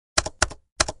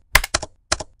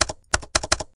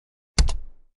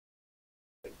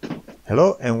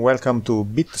Hello and welcome to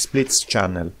BitSplit's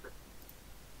channel.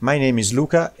 My name is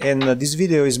Luca and this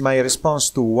video is my response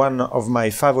to one of my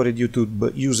favorite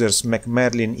YouTube users'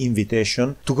 MechMerlin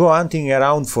invitation to go hunting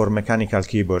around for mechanical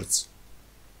keyboards.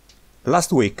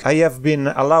 Last week I have been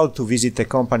allowed to visit a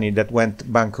company that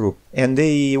went bankrupt and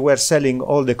they were selling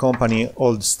all the company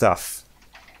old stuff.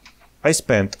 I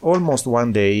spent almost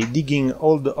one day digging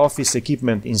old office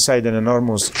equipment inside an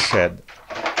enormous shed.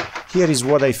 Here is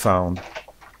what I found.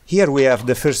 Here we have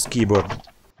the first keyboard.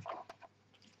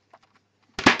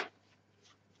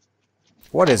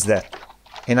 What is that?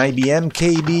 An IBM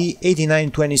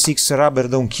KB8926 rubber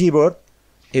dome keyboard?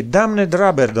 A damned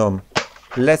rubber dome!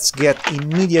 Let's get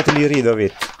immediately rid of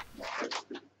it.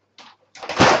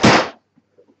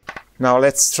 Now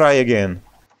let's try again.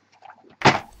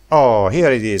 Oh,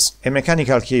 here it is, a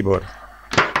mechanical keyboard.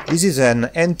 This is an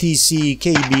NTC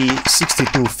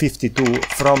KB6252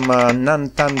 from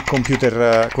Nantan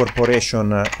Computer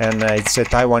Corporation and it's a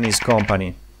Taiwanese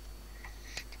company.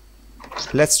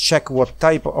 Let's check what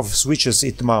type of switches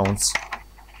it mounts.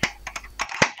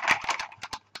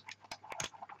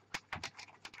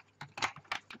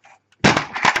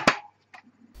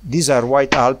 These are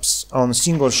white Alps on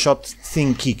single-shot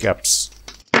thin keycaps.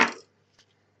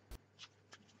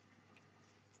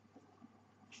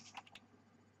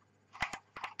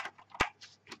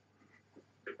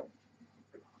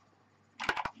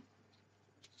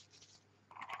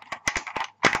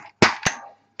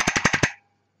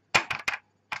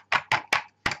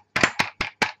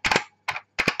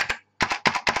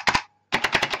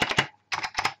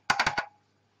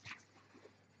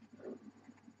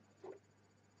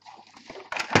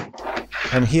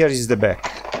 And here is the back.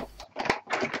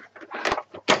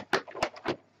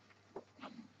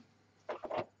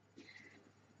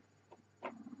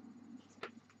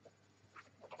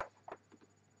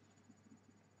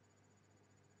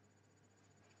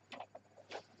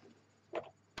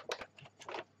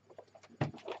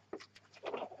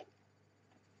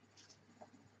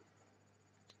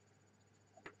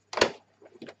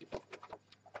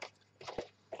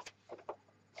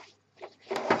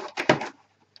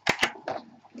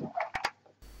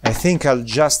 I think I'll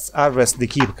just harvest the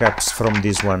keycaps from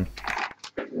this one.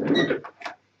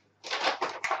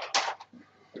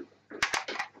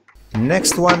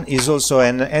 Next one is also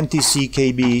an NTC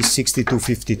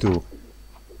KB6252.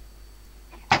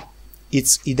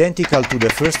 It's identical to the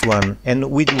first one and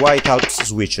with white Alps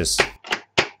switches.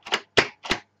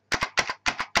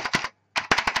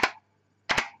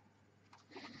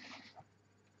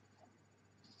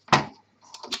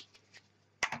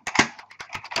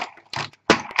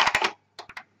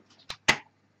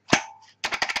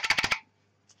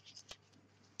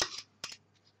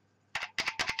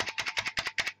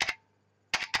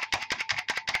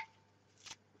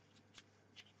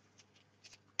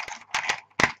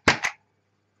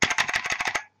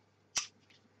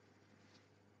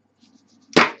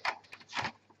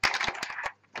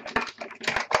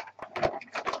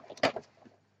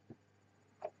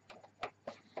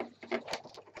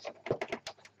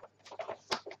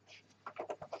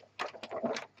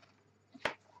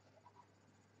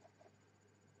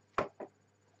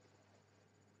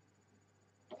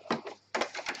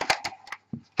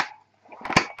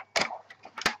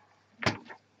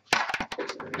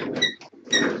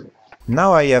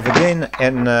 Now I have again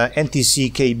an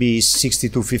NTC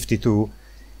KB6252,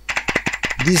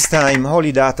 this time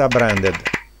OLIVETTI branded.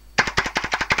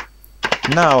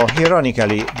 Now,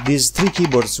 ironically, these three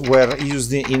keyboards were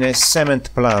used in a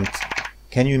cement plant.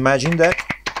 Can you imagine that?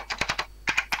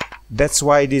 That's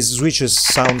why these switches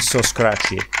sound so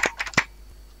scratchy.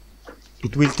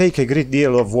 It will take a great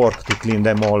deal of work to clean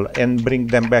them all and bring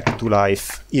them back to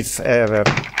life, if ever.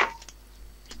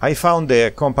 I found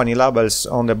the company labels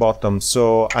on the bottom,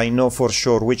 so I know for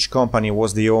sure which company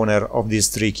was the owner of these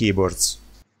three keyboards.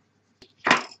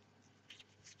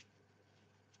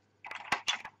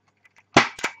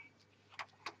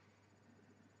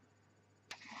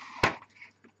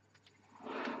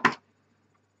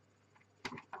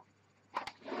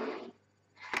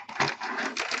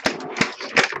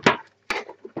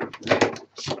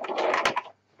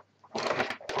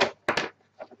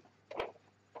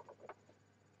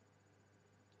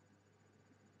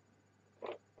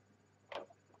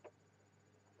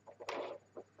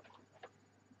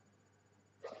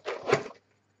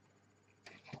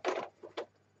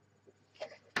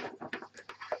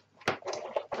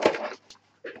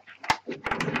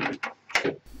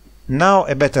 Now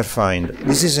a better find.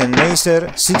 This is an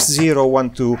ACER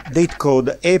 6012, date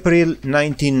code April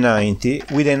 1990,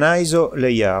 with an ISO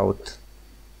layout.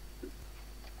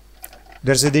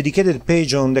 There's a dedicated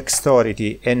page on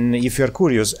dexterity, and if you're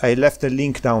curious, I left a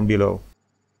link down below.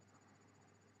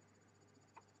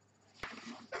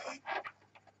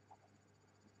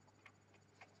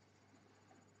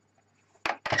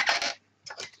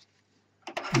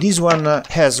 This one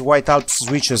has white Alps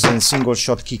switches and single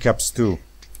shot keycaps too.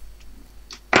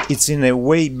 It's in a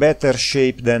way better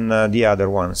shape than the other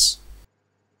ones.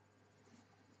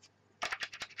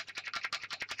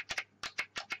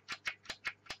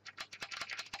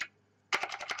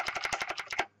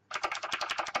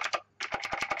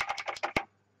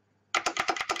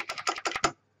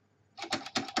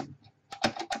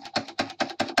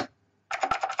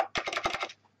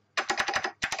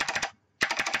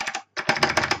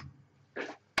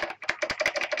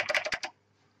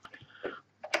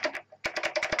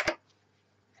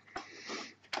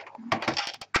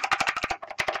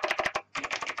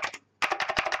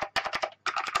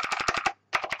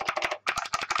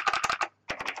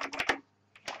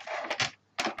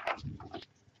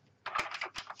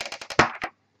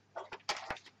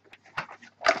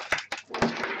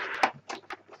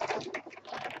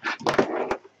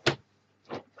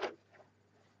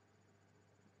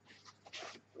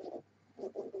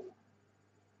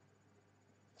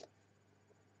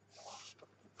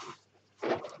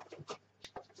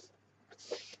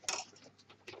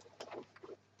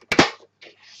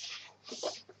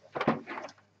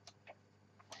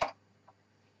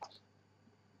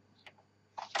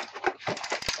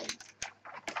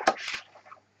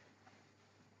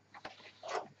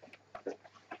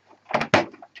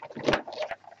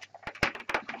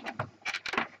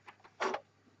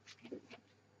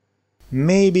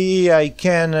 Maybe I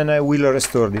can and I will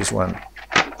restore this one.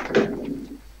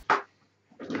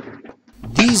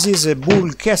 This is a Bull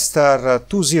QUESTAR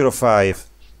 205.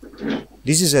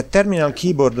 This is a terminal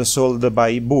keyboard sold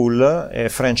by Bull, a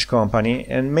French company,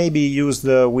 and may be used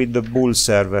with the Bull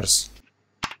servers.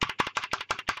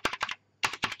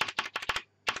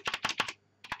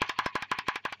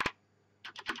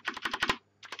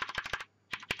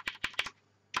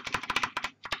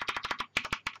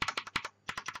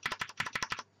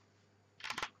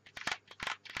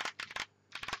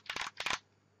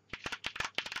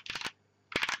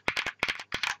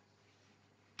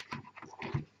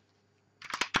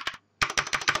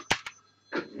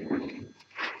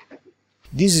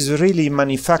 This is really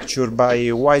manufactured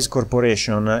by Wise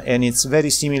Corporation and it's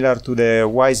very similar to the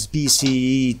Wise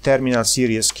PCE Terminal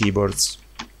Series keyboards.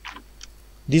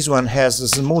 This one has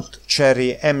smooth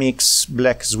cherry MX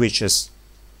black switches.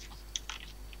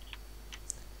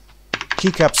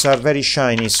 Keycaps are very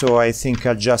shiny, so I think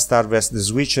I'll just harvest the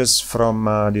switches from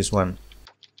this one.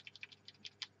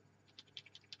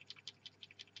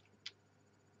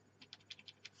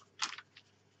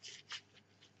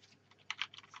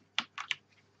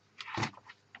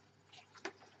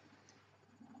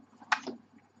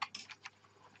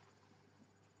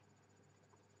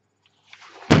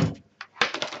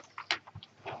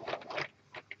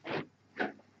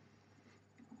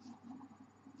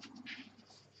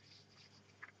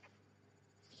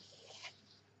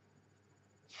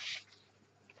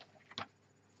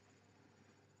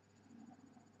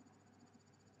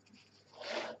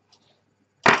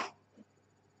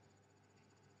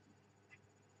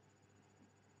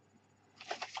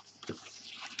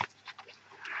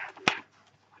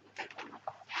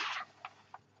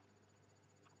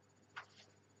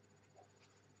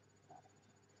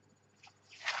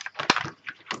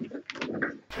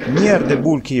 Near the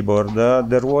Bull keyboard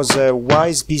there was a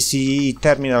Wise PCE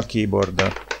terminal keyboard.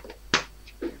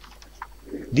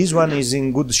 This one is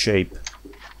in good shape.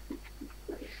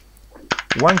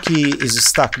 One key is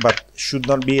stuck but should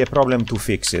not be a problem to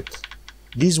fix it.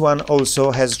 This one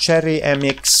also has cherry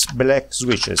MX black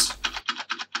switches.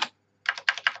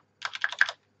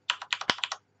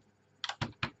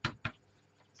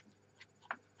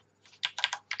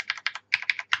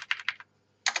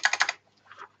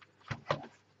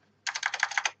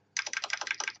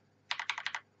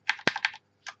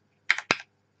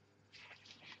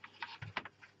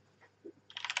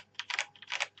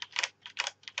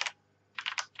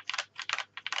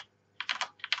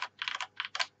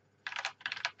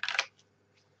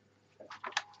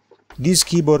 This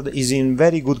keyboard is in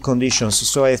very good conditions,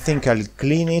 so I think I'll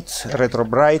clean it,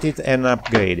 retrobrite it and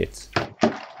upgrade it.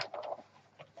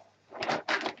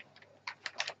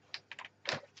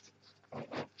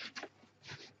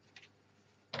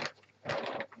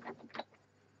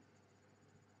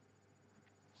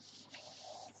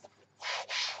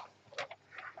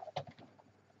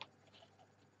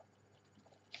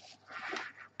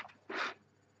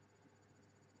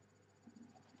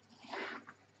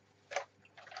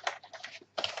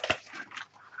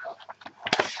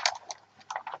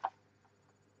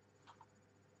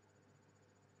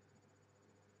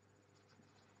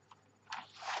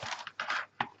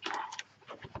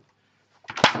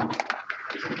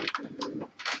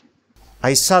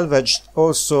 I salvaged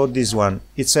also this one.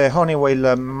 It's a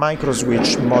Honeywell micro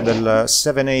switch model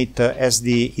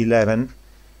 78SD11,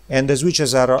 and the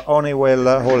switches are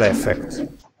Honeywell Hall effect.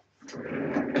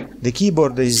 The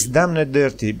keyboard is damned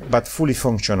dirty but fully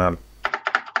functional.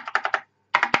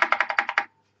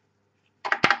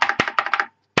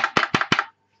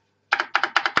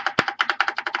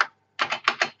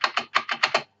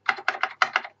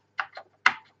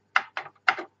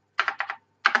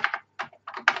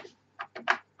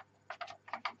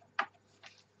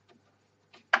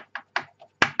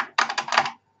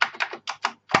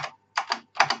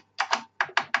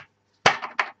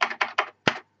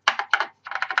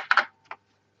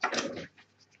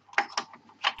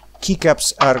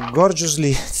 Keycaps are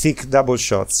gorgeously thick double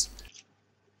shots.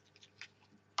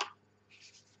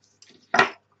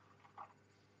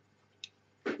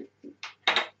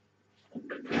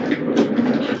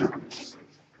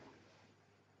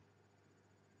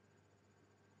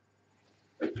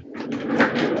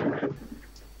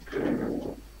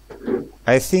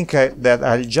 I think that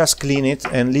I'll just clean it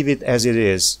and leave it as it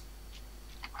is.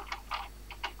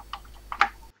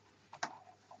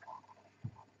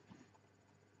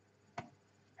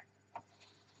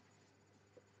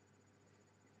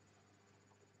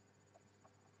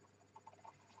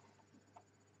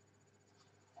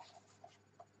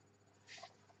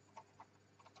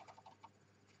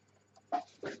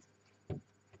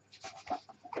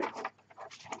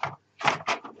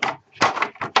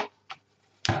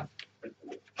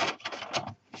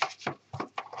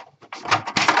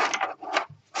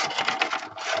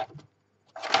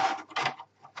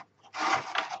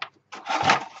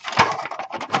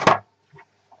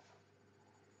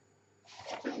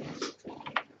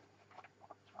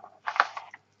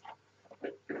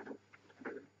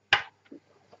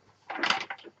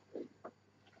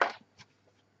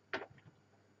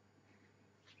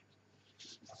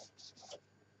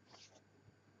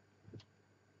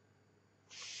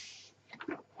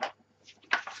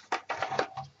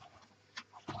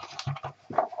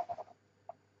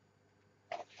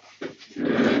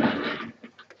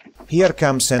 Here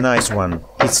comes a nice one.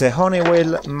 It's a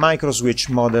Honeywell micro switch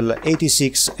model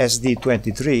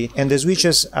 86SD23, and the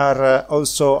switches are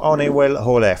also Honeywell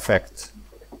Hall effect.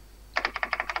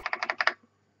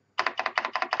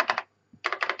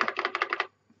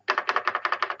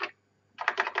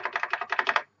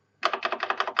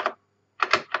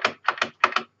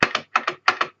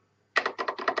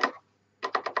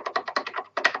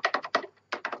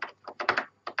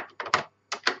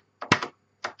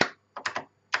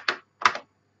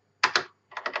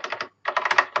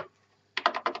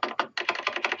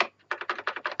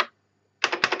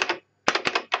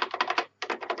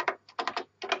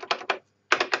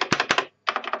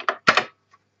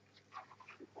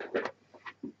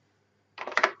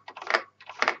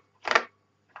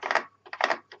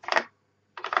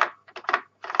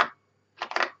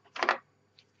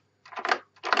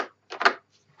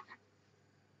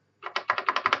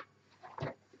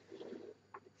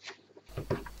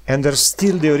 And there's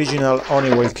still the original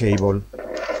Honeywell cable.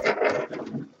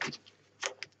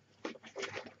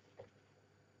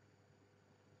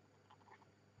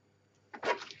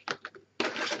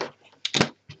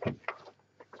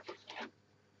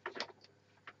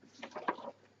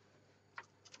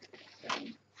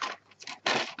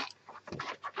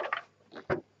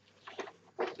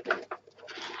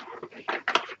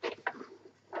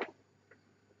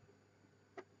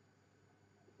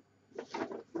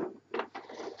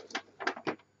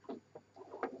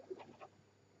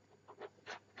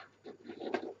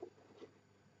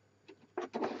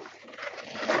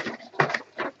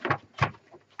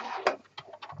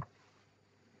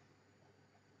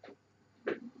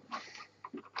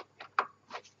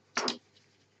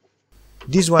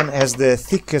 This one has the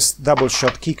thickest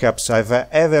double-shot keycaps I've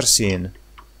ever seen.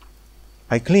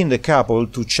 I cleaned a couple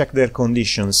to check their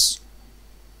conditions.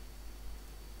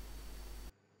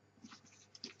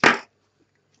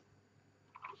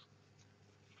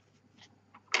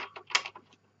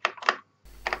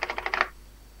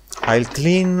 I'll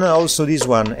clean also this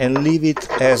one and leave it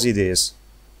as it is.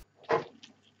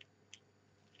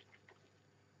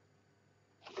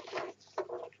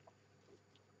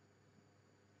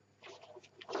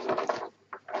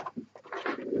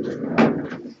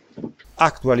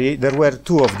 Actually, there were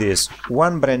two of these,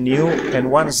 one brand new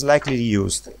and one slightly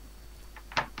used.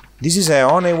 This is a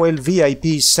Honeywell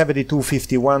VIP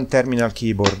 7251 terminal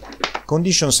keyboard.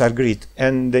 Conditions are great,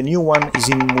 and the new one is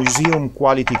in museum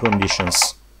quality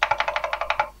conditions.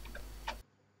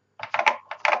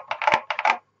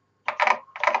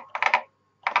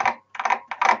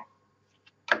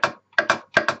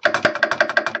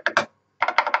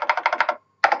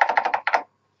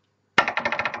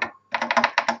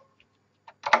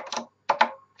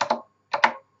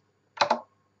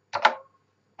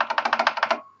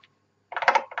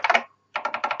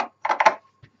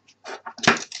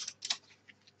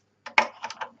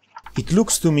 It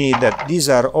looks to me that these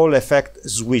are all effect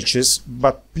switches,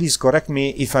 but please correct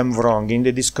me if I'm wrong in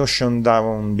the discussion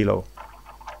down below.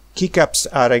 Keycaps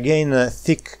are again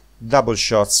thick double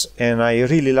shots, and I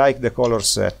really like the color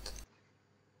set.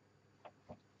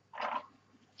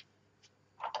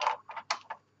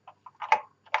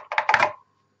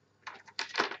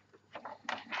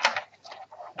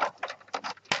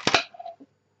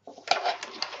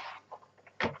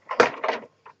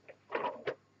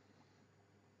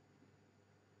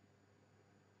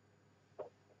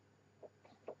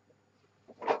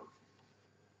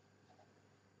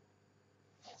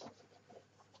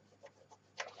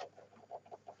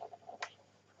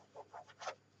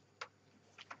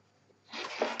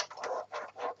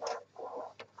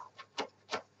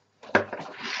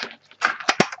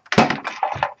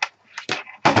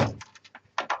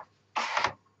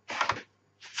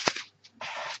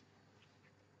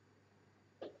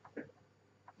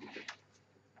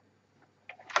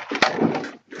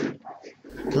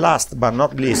 Last but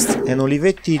not least, an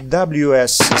Olivetti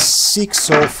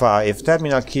WS605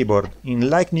 terminal keyboard in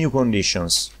like new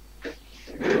conditions.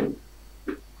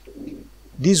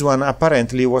 This one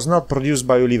apparently was not produced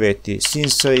by Olivetti,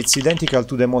 since it's identical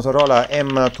to the Motorola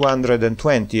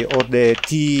M220 or the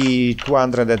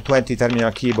T220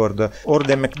 terminal keyboard or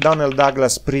the McDonnell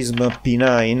Douglas Prism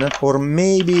P9, or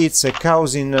maybe it's a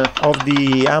cousin of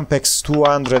the Ampex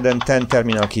 210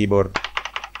 terminal keyboard.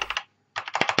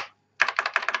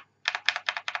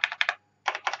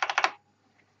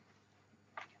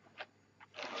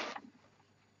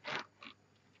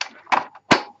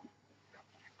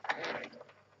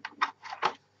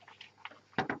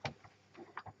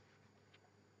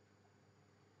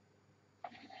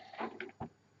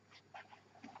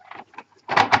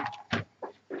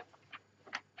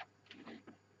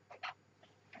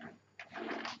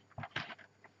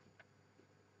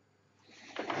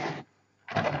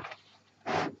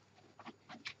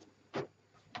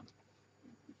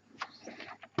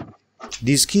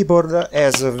 This keyboard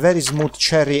has very smooth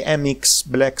cherry MX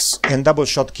blacks and double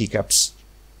shot keycaps.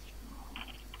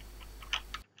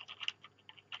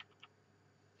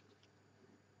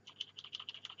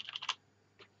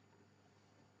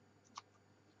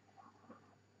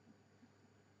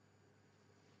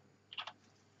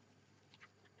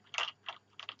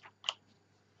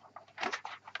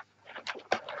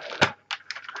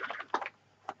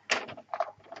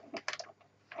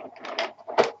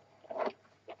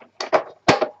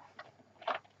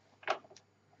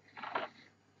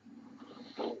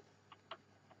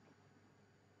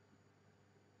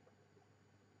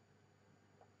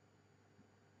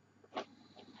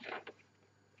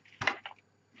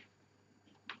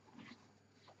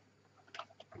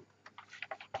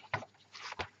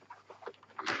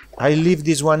 I leave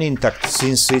this one intact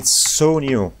since it's so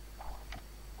new.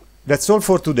 That's all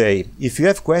for today. If you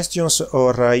have questions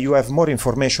or you have more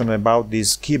information about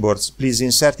these keyboards, please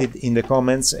insert it in the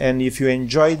comments, and if you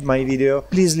enjoyed my video,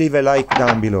 please leave a like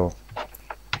down below.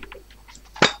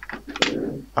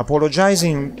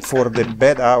 Apologizing for the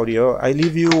bad audio, I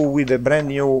leave you with a brand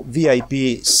new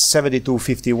VIP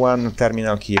 7251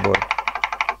 terminal keyboard.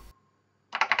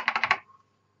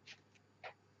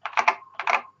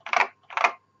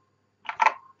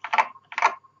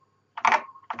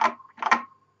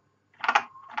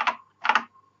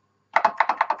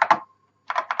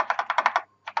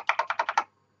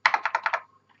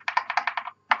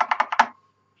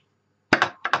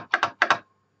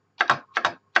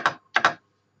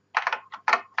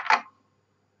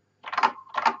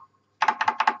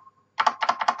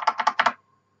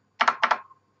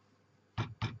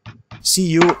 See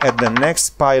you at the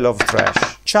next pile of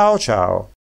trash. Ciao ciao!